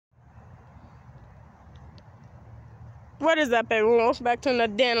What is up, everyone? Welcome back to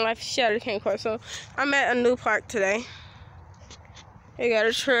another day in the life of Shadow King Corso. I'm at a new park today. They got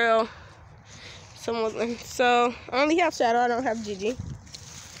a trail, some woodland. So I only have Shadow. I don't have Gigi.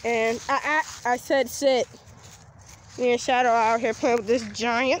 And I said sit. Me and Shadow are out here playing with this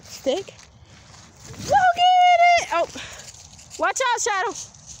giant stick. Go get it! Oh, watch out, Shadow.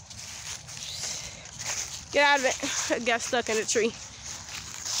 Get out of it. I got stuck in a tree.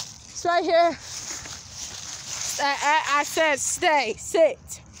 It's right here. I said stay, sit,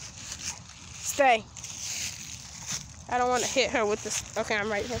 stay. I don't want to hit her with this. Okay, I'm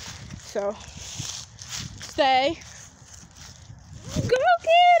right here. So, stay. Go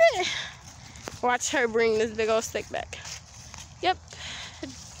get it. Watch her bring this big old stick back. Yep.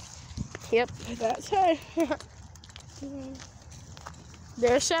 Yep, that's her.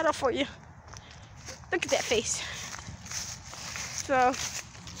 There's Shadow for you. Look at that face. So,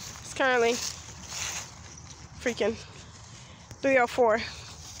 it's currently freaking 3:04.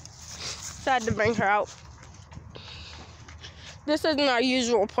 Decided to bring her out. This isn't our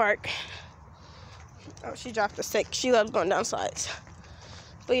usual park. Oh, she dropped a stick. She loves going down slides.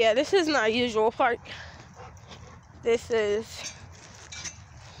 But yeah, this isn't our usual park. This is...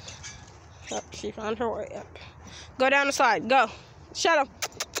 Oh, she found her way up. Go down the slide. Go. Shadow.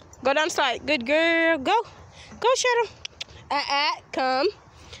 Go down the slide. Good girl. Go. Go, Shadow. Come.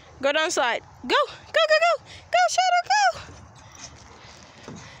 Go down the slide. Go. Go, go, go. Go, Shadow, go.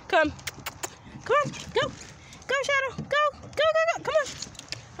 Come. Come on. Go. Go, Shadow. Go. Go, go, go. Come on.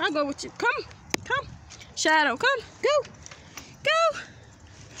 I'll go with you. Come. Come. Shadow, come. Go. Go.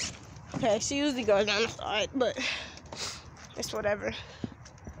 Okay, she usually goes down the side, but it's whatever.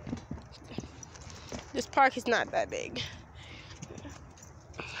 This park is not that big.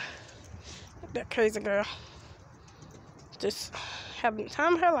 That crazy girl. Just having the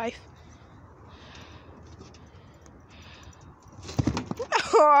time of her life.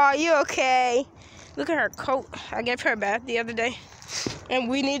 Oh, are you okay? Look at her coat. I gave her a bath the other day. And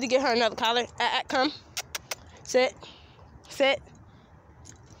we need to get her another collar. Come. Sit. Sit.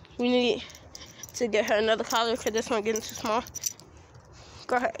 We need to get her another collar because this one's getting too small.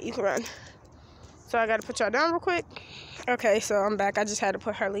 Go ahead. You can run. So I got to put y'all down real quick. Okay, so I'm back. I just had to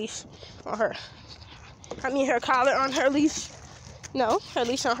put her leash on her. I mean her collar on her leash. No, her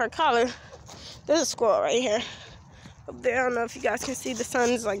leash on her collar. There's a squirrel right here. Up there, I don't know if you guys can see, the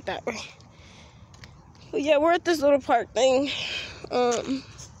sun's like that way. But yeah, we're at this little park thing.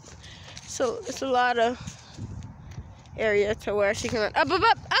 So it's a lot of area to where she can run. Up, up,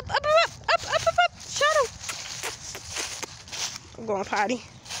 up, up, up, up, up, up, up, up. Shadow. I'm going potty.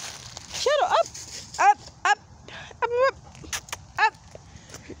 Shadow, up, up, up, up, up, up,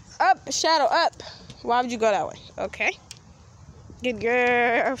 up. Shadow, up. Why would you go that way? Okay. Good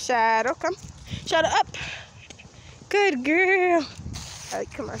girl. Shadow, come. Shadow, up. Good girl. All right,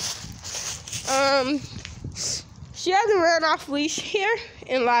 come on. She hasn't ran off leash here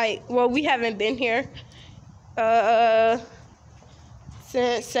in we haven't been here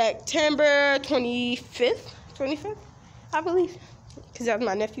since September 25th, I believe, because that was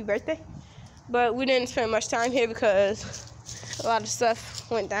my nephew's birthday. But we didn't spend much time here because a lot of stuff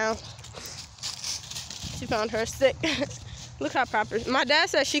went down. She found her stick. Look how proper. My dad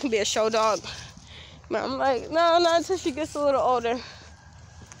said she can be a show dog. But I'm like, no, not until she gets a little older.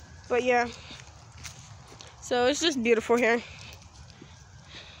 But yeah. So it's just beautiful here.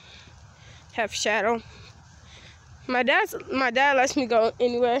 Have Shadow. My dad lets me go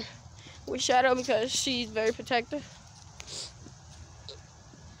anywhere with Shadow because she's very protective.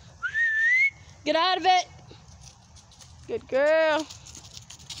 Get out of it. Good girl.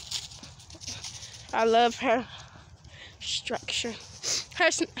 I love her structure.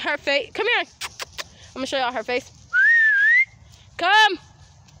 Her face. Come here. I'm gonna show y'all her face. Come.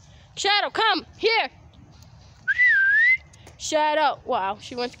 Shadow, come. Here. Shadow. Wow,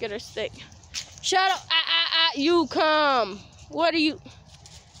 she went to get her stick. Shadow, you come. What are you?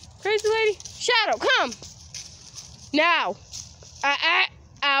 Crazy lady? Shadow, come. Now.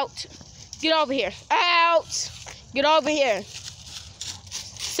 Out. Get over here. Out. Get over here.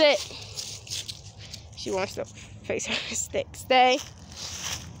 Sit. She wants to face her stick. Stay.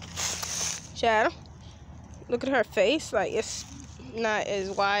 Shadow. Look at her face. Like, it's not as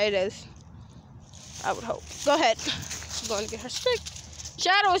wide as I would hope. Go ahead. I'm going to get her stick.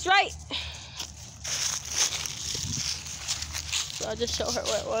 Shadow is right. So I'll just show her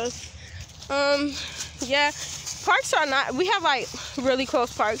where it was. Yeah. Parks are not, we have really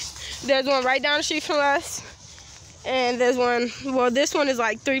close parks. There's one right down the street from us. And there's one, this one is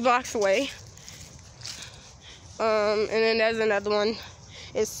 3 blocks away. And then there's another one.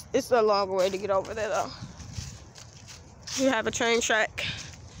 It's a longer way to get over there though. We have a train track.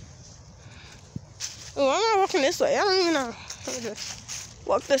 Oh, I'm not walking this way. I don't even know. Let me just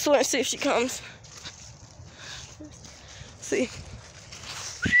walk this way and see if she comes. See.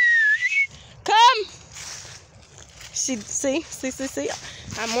 Come! See.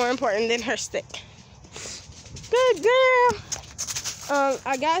 I'm more important than her stick. Good girl.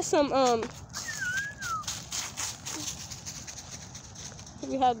 I got some,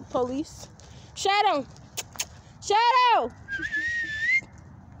 we have the police. Shadow!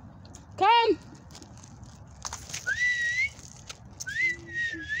 Come!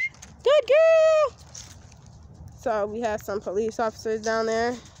 Good girl! So we have some police officers down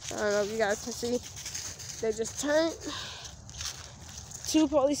there. I don't know if you guys can see. They just turned 2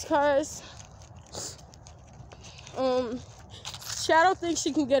 police cars. Shadow thinks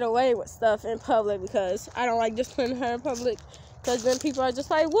she can get away with stuff in public because I don't like disciplining her in public, because then people are just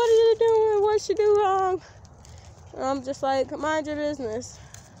like, what are you doing? What'd she do wrong? And I'm just like, mind your business.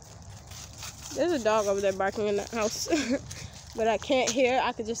 There's a dog over there barking in the house, but I can't hear.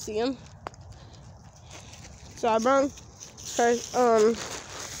 I could just see him. So I brought her,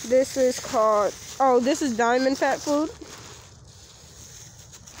 this is called, this is diamond pet food.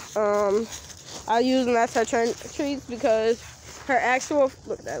 I use them as her treats because her actual,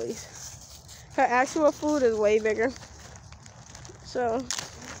 look at that, Lisa. Her actual food is way bigger. So,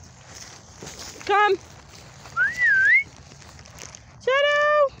 come.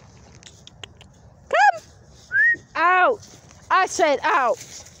 Shadow. Come. Out. I said out.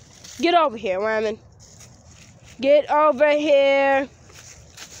 Get over here, Wyman. Get over here.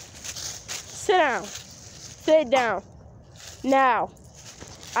 Sit down. Sit down. Now.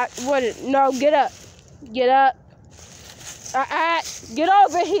 No, get up. Get up. Get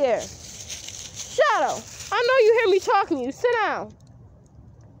over here. Shadow, I know you hear me talking to you. Sit down.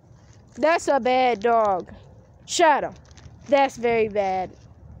 That's a bad dog. Shadow, that's very bad.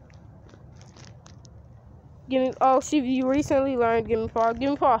 Give me, you recently learned, give me paw.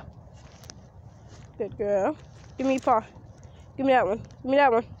 Give me paw. Good girl. Give me paw. Give me that one. Give me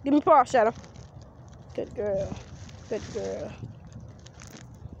that one. Give me paw, Shadow. Good girl. Good girl.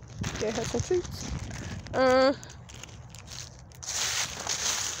 Get her some treats.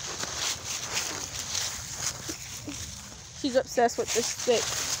 She's obsessed with this stick.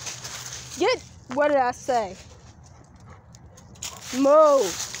 What did I say? Move.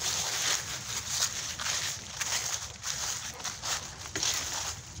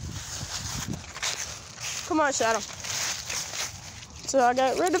 Come on, Shadow. So I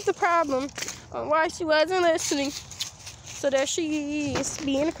got rid of the problem on why she wasn't listening. So there she is,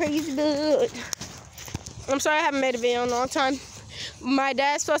 being a crazy bud. I'm sorry I haven't made a video in a long time. My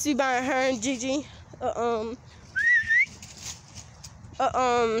dad's supposed to be buying her and Gigi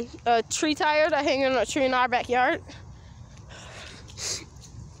a tree tire that hanging on a tree in our backyard.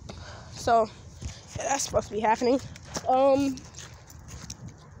 So yeah, that's supposed to be happening.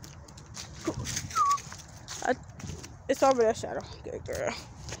 It's over there, Shadow. Good girl.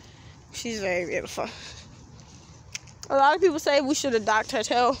 She's very beautiful. A lot of people say we should adopt her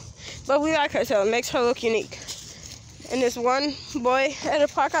tail, but we like her tail. It makes her look unique. And this one boy at the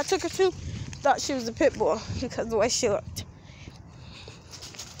park I took her to thought she was a pit bull because of the way she looked.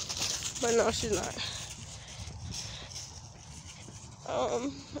 But no, she's not.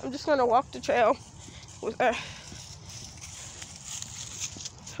 I'm just gonna walk the trail with her.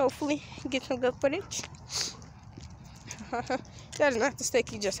 Hopefully get some good footage. That is not the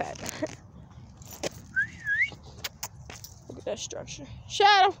stick you just had. Look at that structure.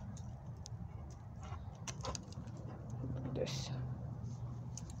 Shadow! Look at this.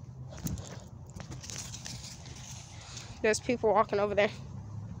 There's people walking over there.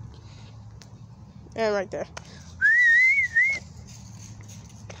 And right there.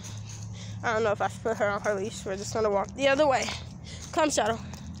 I don't know if I should put her on her leash. We're just gonna walk the other way. Come, Shadow.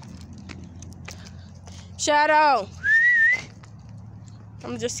 Shadow! I'm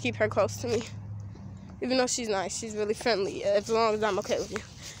gonna just keep her close to me. Even though she's nice, she's really friendly, as long as I'm okay with you.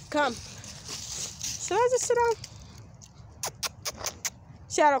 Come. Should I just sit down?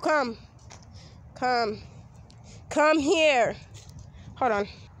 Shadow, come. Come. Come here. Hold on.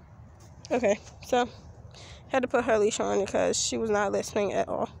 Okay, so had to put her leash on because she was not listening at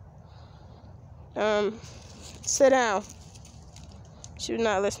all. Sit down. She was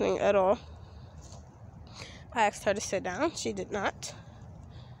not listening at all. I asked her to sit down. She did not.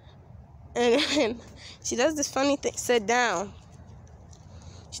 And she does this funny thing. Sit down.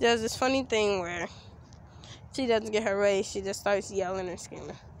 She does this funny thing where she doesn't get her raise. She just starts yelling and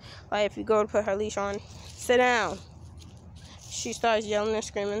screaming. Like if you go to put her leash on, sit down. She starts yelling and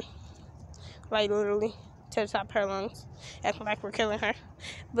screaming. Like literally. to the top of her lungs, acting like we're killing her.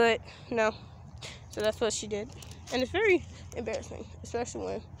 But no. So that's what she did. And it's very embarrassing, especially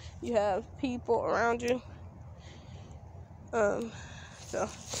when you have people around you. So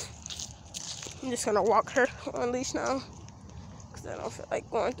I'm just gonna walk her on leash now, because I don't feel like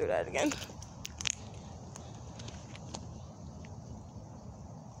going through that again.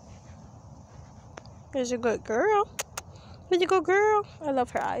 Here's a good girl. Here's a good girl. I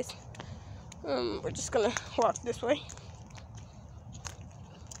love her eyes. We're just gonna walk this way.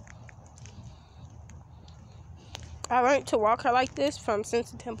 I learned to walk her like this from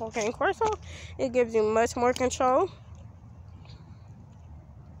since the Temple came Corso. It gives you much more control.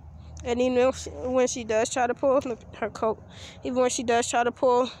 And even when she does try to pull, look at her coat. Even when she does try to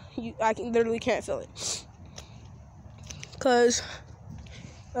pull, I literally can't feel it, because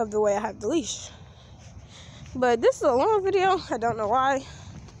of the way I have the leash. But this is a long video. I don't know why.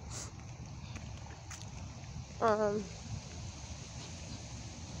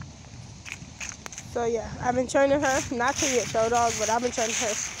 So yeah, I've been training her not to be a show dog, but I've been training her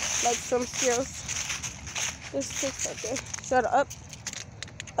like some skills. This sits right there. Shut up.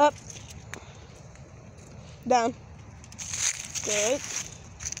 Up. Down. Good.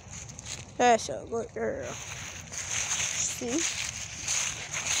 That's a good girl. See?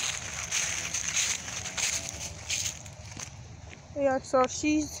 Yeah, so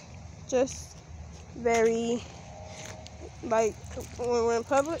she's just very, like, when we're in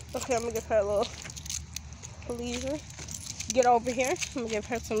public. Okay, I'm gonna give her a little leisure. Get over here. I'm gonna give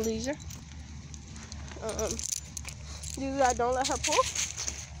her some leisure. Usually I don't let her pull,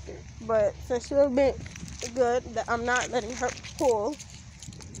 but since she's been good that I'm not letting her pull,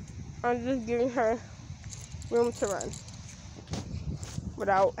 I'm just giving her room to run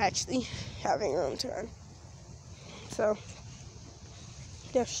without actually having room to run. So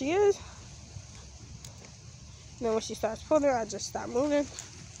there she is. Then when she starts pulling, I just stop moving.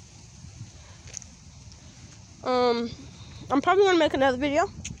 I'm probably gonna make another video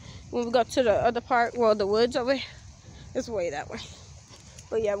when we go to the other part, well, the woods over here. It's way that way.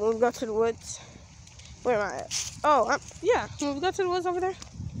 But yeah, when we go to the woods, where am I at? Oh, yeah, when we go to the woods over there,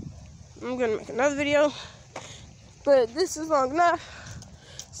 I'm gonna make another video. But this is long enough,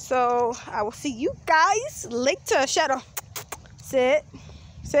 so I will see you guys later. Shadow, sit,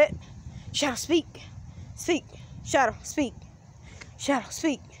 sit. Shadow, speak, speak. Shadow, speak. Shadow,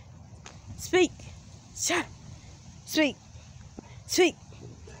 speak, speak. Shadow, speak, speak,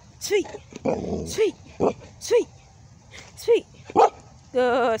 speak, speak, speak, speak.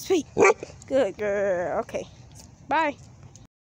 Good, speak. Good girl. Okay, bye.